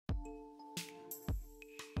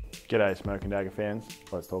G'day Smoke and Dagger fans,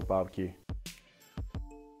 let's talk barbecue.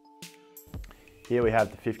 Here we have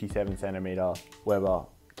the 57cm Weber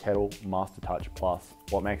Kettle Master-Touch Plus.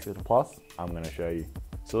 What makes it a plus? I'm going to show you.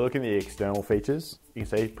 So look at the external features. You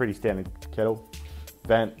can see pretty standard kettle,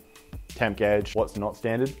 vent, temp gauge. What's not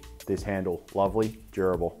standard? This handle, lovely,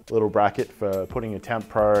 durable. Little bracket for putting a temp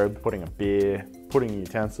probe, putting a beer, putting a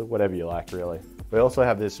utensil, whatever you like really. We also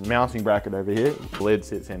have this mounting bracket over here. The lid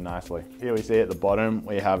sits in nicely. Here we see at the bottom,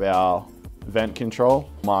 we have our vent control.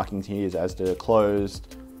 Markings here as to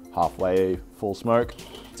closed, halfway, full smoke.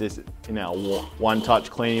 This is in our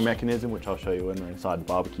one-touch cleaning mechanism, which I'll show you when we're inside the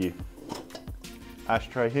barbecue.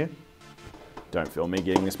 Ashtray here. Don't film me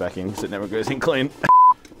getting this back in because it never goes in clean.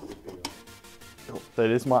 So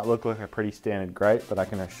this might look like a pretty standard grate, but I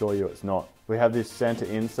can assure you it's not. We have this center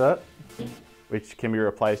insert, which can be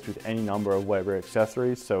replaced with any number of Weber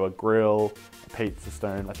accessories. So a grill, a pizza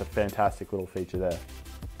stone, that's a fantastic little feature there.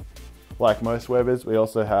 Like most Webers, we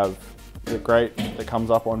also have the grate that comes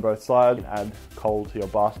up on both sides. Add coal to your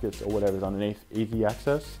baskets or whatever's underneath, easy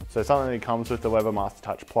access. So something that comes with the Weber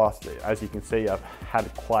Master-Touch Plus, as you can see, I've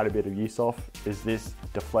had quite a bit of use of, is this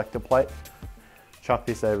deflector plate. Chuck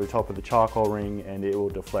this over the top of the charcoal ring and it will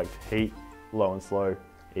deflect heat, low and slow,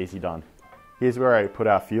 easy done. Here's where I put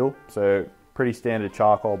our fuel. So pretty standard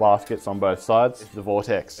charcoal baskets on both sides. It's the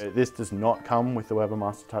Vortex. This does not come with the Weber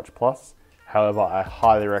Master-Touch Plus. However, I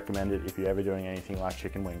highly recommend it if you're ever doing anything like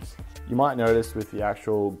chicken wings. You might notice with the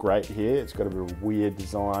actual grate here, it's got a bit of a weird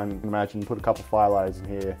design. Imagine put a couple of firelights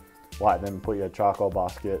in here, light them, put your charcoal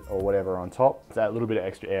basket or whatever on top. That little bit of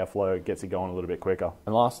extra airflow gets it going a little bit quicker.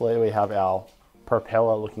 And lastly, we have our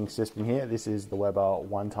propeller looking system here. This is the Weber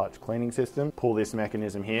one-touch cleaning system. Pull this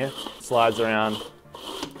mechanism here, slides around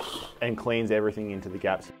and cleans everything into the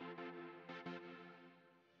gaps.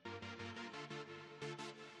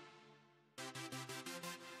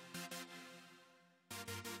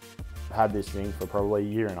 I've had this thing for probably a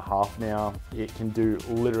year and a half now. It can do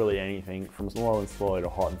literally anything from low and slow to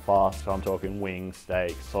hot and fast. So I'm talking wings,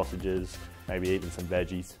 steaks, sausages, maybe even some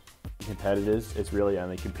veggies. Competitors, it's really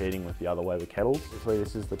only competing with the other Weber kettles. So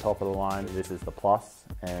this is the top of the line, this is the Plus,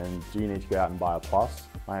 and do you need to go out and buy a Plus?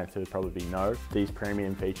 My answer would probably be no. These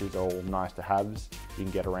premium features are all nice to haves. You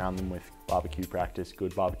can get around them with barbecue practice,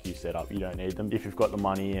 good barbecue setup. You don't need them. If you've got the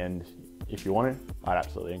money and if you want it, I'd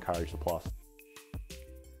absolutely encourage the Plus.